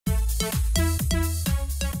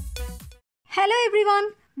Hello everyone,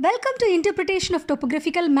 welcome to Interpretation of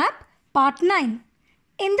Topographical Map Part 9.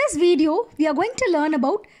 In this video, we are going to learn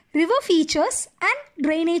about river features and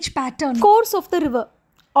drainage pattern. Course of the river,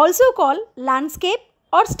 also called landscape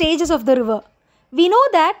or stages of the river. We know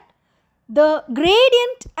that the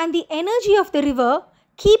gradient and the energy of the river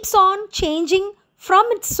keeps on changing from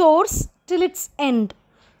its source till its end.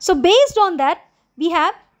 So based on that, we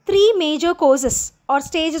have three major courses or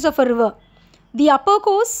stages of a river. The upper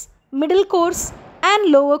course, middle course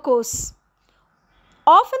and lower course.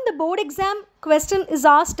 Often the board exam question is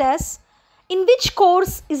asked as, in which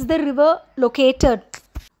course is the river located?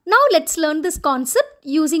 Now let's learn this concept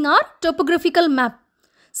using our topographical map.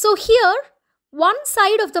 So here, one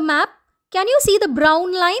side of the map, can you see the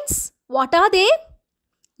brown lines? What are they?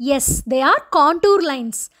 Yes, they are contour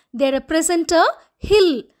lines. They represent a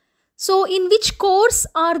hill. So in which course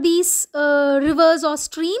are these rivers or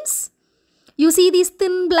streams? You see these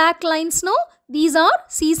thin black lines now? These are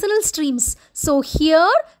seasonal streams. So here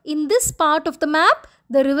in this part of the map,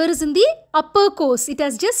 the river is in the upper course. It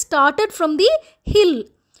has just started from the hill.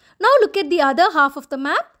 Now look at the other half of the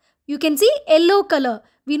map. You can see yellow color.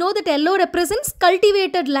 We know that yellow represents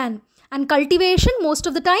cultivated land. And cultivation, most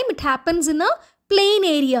of the time, it happens in a plain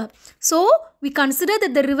area. So we consider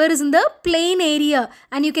that the river is in the plain area.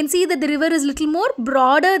 And you can see that the river is little more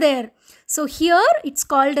broader there. So here it's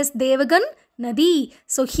called as Devagan Nadi.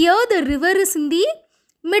 So here the river is in the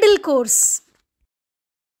middle course.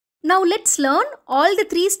 Now let's learn all the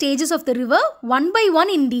three stages of the river one by one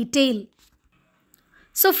in detail.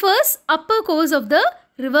 So first, upper course of the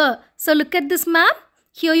river. So look at this map.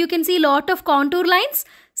 Here you can see lot of contour lines.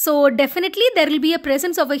 So definitely there will be a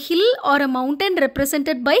presence of a hill or a mountain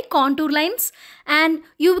represented by contour lines. And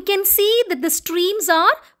you can see that the streams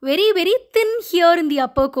are very thin here in the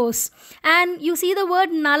upper course. And you see the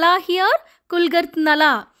word Nala here. Kulgart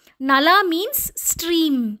Nala. Nala means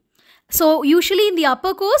stream. So usually in the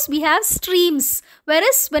upper course we have streams.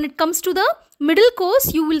 Whereas when it comes to the middle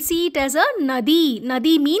course you will see it as a Nadi.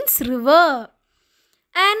 Nadi means river.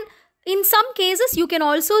 And in some cases you can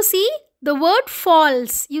also see the word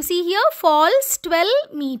falls. You see here falls 12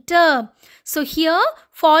 meter. So here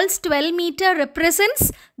falls 12 meter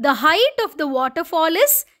represents the height of the waterfall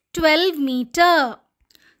is 12 meter.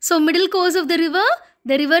 So middle course of the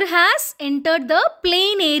river has entered the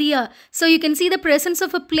plain area. So you can see the presence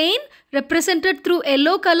of a plain represented through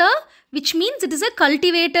yellow color, which means it is a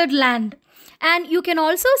cultivated land. And you can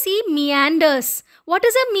also see meanders. What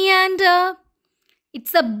is a meander?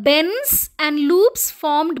 It's the bends and loops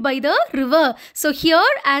formed by the river. So here,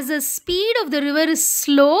 as the speed of the river is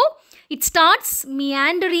slow, it starts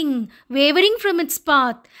meandering, wavering from its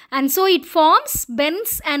path. And so it forms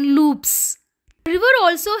bends and loops. The river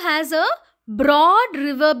also has a broad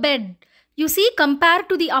river bed. You see, compared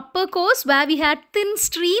to the upper course where we had thin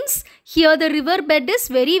streams, here the river bed is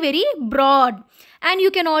very broad. And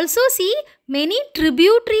you can also see many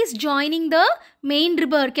tributaries joining the main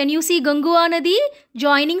river. Can you see Gangua Nadi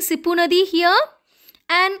joining Sipu Nadi here?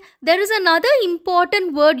 And there is another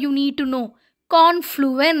important word you need to know.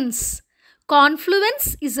 Confluence.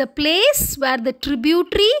 Confluence is a place where the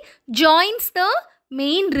tributary joins the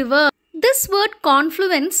main river. This word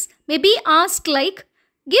confluence may be asked like,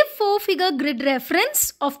 give 4-figure grid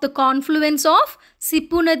reference of the confluence of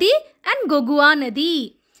Sipu Nadi and Gogua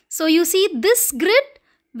Nadi. So you see this grid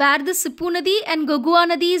where the Sipu Nadi and Gogua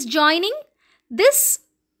Nadi is joining. This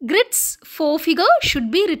grid's 4-figure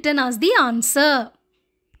should be written as the answer.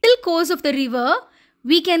 Middle course of the river,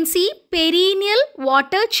 we can see perennial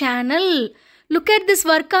water channel. Look at this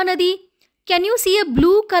Varka Nadi. Can you see a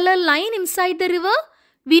blue color line inside the river?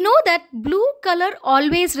 We know that blue color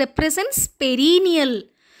always represents perennial.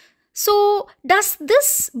 So does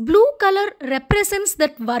this blue color represents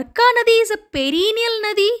that Varka Nadi is a perennial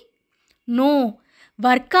Nadi? No,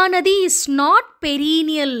 Varka Nadi is not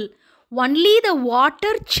perennial. Only the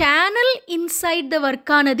water channel inside the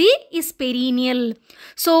Varka Nadi is perennial.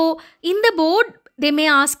 So in the board they may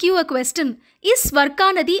ask you a question. Is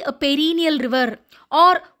Varka Nadi a perennial river?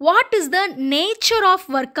 Or what is the nature of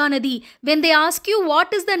Varka Nadi? When they ask you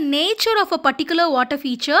what is the nature of a particular water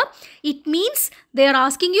feature, it means they are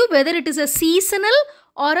asking you whether it is a seasonal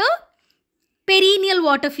or a perennial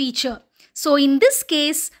water feature. So in this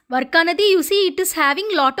case, Varka Nadi, you see it is having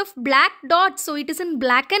lot of black dots. So it is in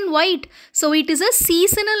black and white. So it is a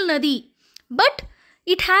seasonal Nadi. But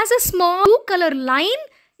it has a small blue color line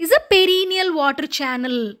is a perennial water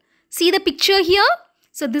channel. See the picture here?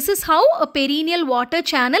 So this is how a perennial water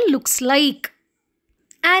channel looks like.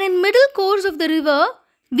 And in middle course of the river,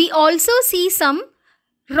 we also see some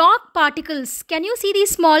rock particles. Can you see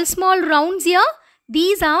these small rounds here?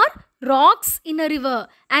 These are rocks in a river,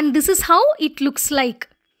 and this is how it looks like.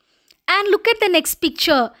 And look at the next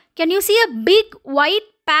picture. Can you see a big white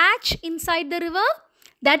patch inside the river?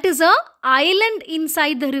 That is a island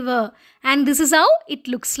inside the river, and this is how it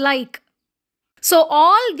looks like. So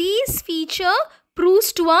all these feature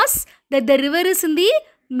proves to us that the river is in the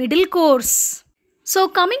middle course. So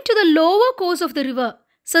coming to the lower course of the river.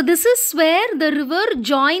 So this is where the river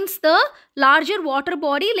joins the larger water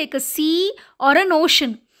body like a sea or an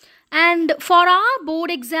ocean. And for our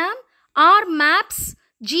board exam, our maps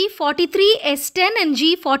G43S10 and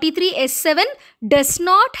G43S7 does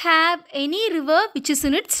not have any river which is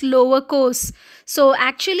in its lower course. So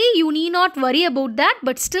actually you need not worry about that,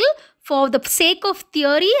 but still for the sake of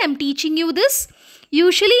theory I am teaching you this.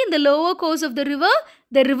 Usually in the lower course of the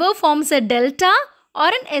river forms a delta or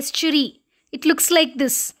an estuary. It looks like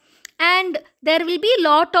this. And there will be a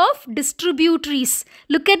lot of distributaries.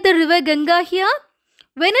 Look at the river Ganga here.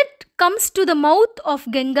 When it comes to the mouth of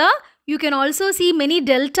Ganga, you can also see many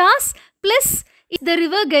deltas. Plus, the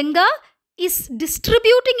river Ganga is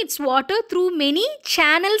distributing its water through many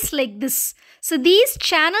channels like this. So, these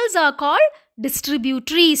channels are called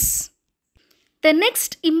distributaries. The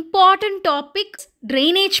next important topic is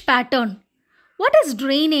drainage pattern. What is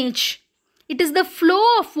drainage? It is the flow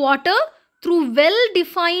of water through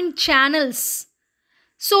well-defined channels.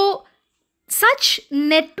 So, such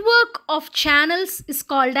network of channels is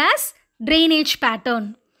called as drainage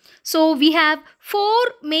pattern. So, we have 4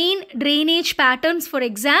 main drainage patterns for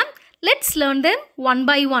exam. Let's learn them one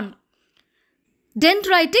by one.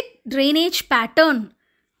 Dendritic drainage pattern.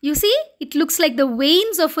 You see, it looks like the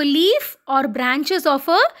veins of a leaf or branches of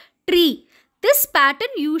a tree. This pattern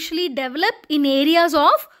usually develops in areas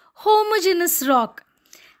of homogeneous rock.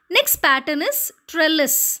 Next pattern is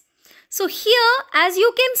trellis. So here, as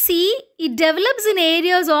you can see, it develops in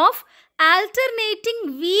areas of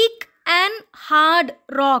alternating weak and hard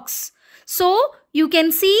rocks. So you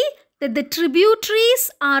can see that the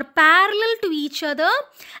tributaries are parallel to each other,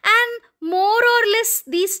 and more or less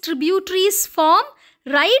these tributaries form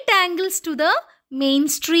right angles to the main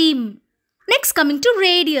stream. Next, coming to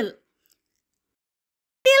radial.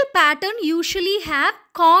 Radial pattern usually have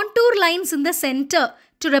contour lines in the center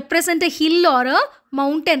to represent a hill or a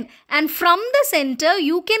mountain, and from the center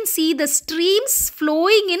you can see the streams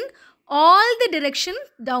flowing in all the direction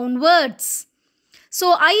downwards.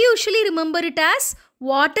 So I usually remember it as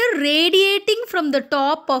water radiating from the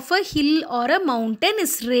top of a hill or a mountain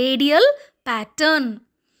is radial pattern.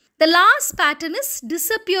 The last pattern is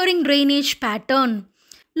disappearing drainage pattern.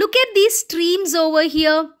 Look at these streams over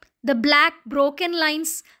here, the black broken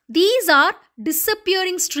lines. These are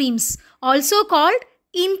disappearing streams, also called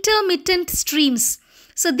intermittent streams.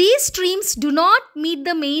 So these streams do not meet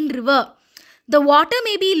the main river. The water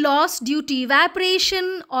may be lost due to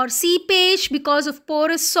evaporation or seepage because of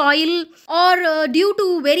porous soil, or due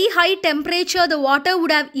to very high temperature the water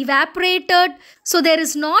would have evaporated. So there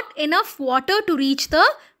is not enough water to reach the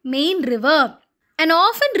main river. An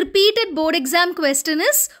often repeated board exam question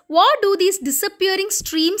is, what do these disappearing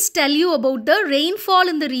streams tell you about the rainfall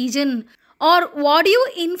in the region? Or what do you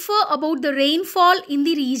infer about the rainfall in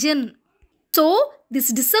the region? So,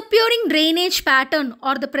 this disappearing drainage pattern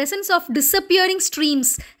or the presence of disappearing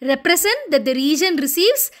streams represent that the region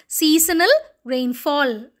receives seasonal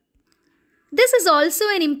rainfall. This is also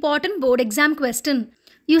an important board exam question.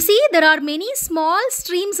 You see, there are many small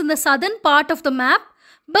streams in the southern part of the map,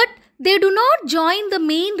 but they do not join the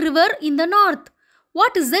main river in the north.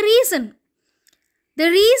 What is the reason? The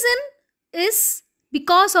reason is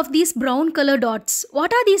because of these brown color dots.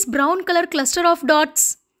 What are these brown color cluster of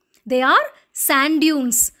dots? They are sand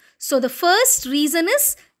dunes. So the first reason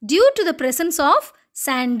is due to the presence of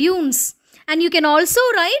sand dunes. And you can also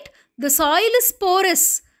write the soil is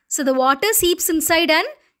porous. So the water seeps inside and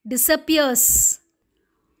disappears.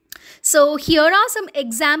 So here are some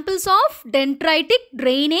examples of dendritic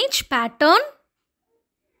drainage pattern.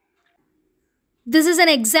 This is an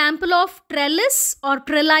example of trellis or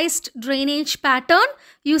trellised drainage pattern.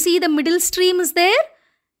 You see the middle stream is there,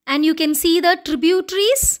 and you can see the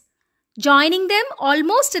tributaries joining them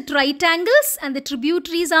almost at right angles, and the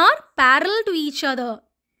tributaries are parallel to each other.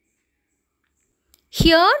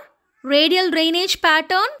 Here, radial drainage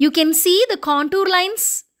pattern, you can see the contour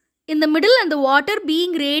lines in the middle and the water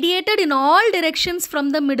being radiated in all directions from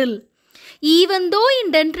the middle. Even though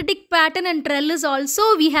in dendritic pattern and trellis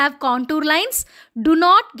also we have contour lines, do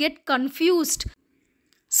not get confused.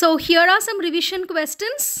 So here are some revision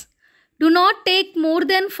questions. Do not take more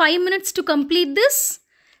than 5 minutes to complete this.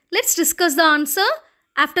 Let's discuss the answer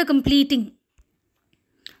after completing.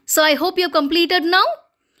 So I hope you have completed now.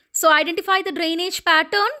 So identify the drainage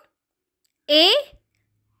pattern. A,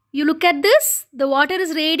 you look at this, the water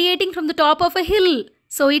is radiating from the top of a hill.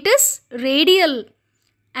 So it is radial.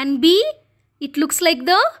 And B, it looks like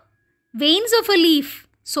the veins of a leaf.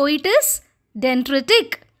 So it is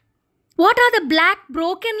dendritic. What are the black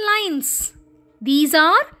broken lines? These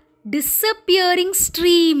are disappearing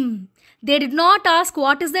stream. They did not ask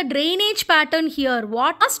what is the drainage pattern here.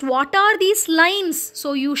 What are these lines?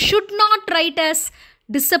 So you should not write as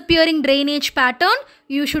disappearing drainage pattern.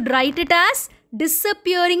 You should write it as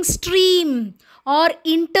disappearing stream or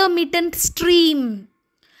intermittent stream.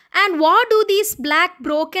 And what do these black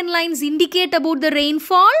broken lines indicate about the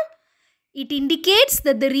rainfall? It indicates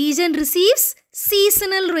that the region receives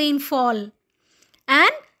seasonal rainfall.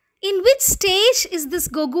 And in which stage is this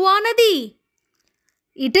Gogua Nadi?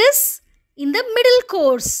 It is in the middle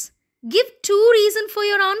course. Give 2 reasons for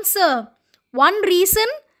your answer. 1 reason,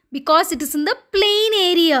 because it is in the plain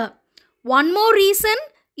area. 1 more reason,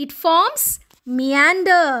 it forms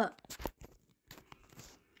meander.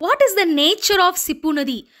 What is the nature of Sipu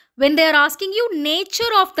Nadi? When they are asking you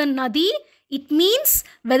nature of the Nadi, it means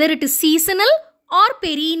whether it is seasonal or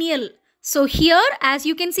perennial. So here, as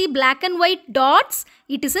you can see black and white dots,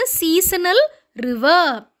 it is a seasonal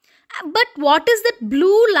river. But what is that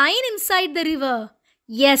blue line inside the river?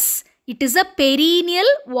 Yes, it is a perennial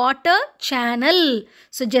water channel.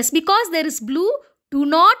 So just because there is blue, do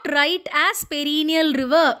not write as perennial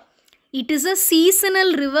river. It is a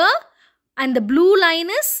seasonal river and the blue line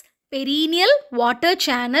is perennial water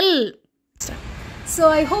channel. So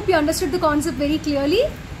I hope you understood the concept very clearly.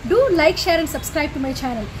 Do like, share and subscribe to my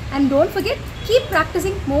channel. And don't forget, keep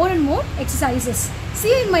practicing more and more exercises. See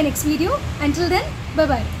you in my next video. Until then,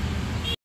 bye-bye.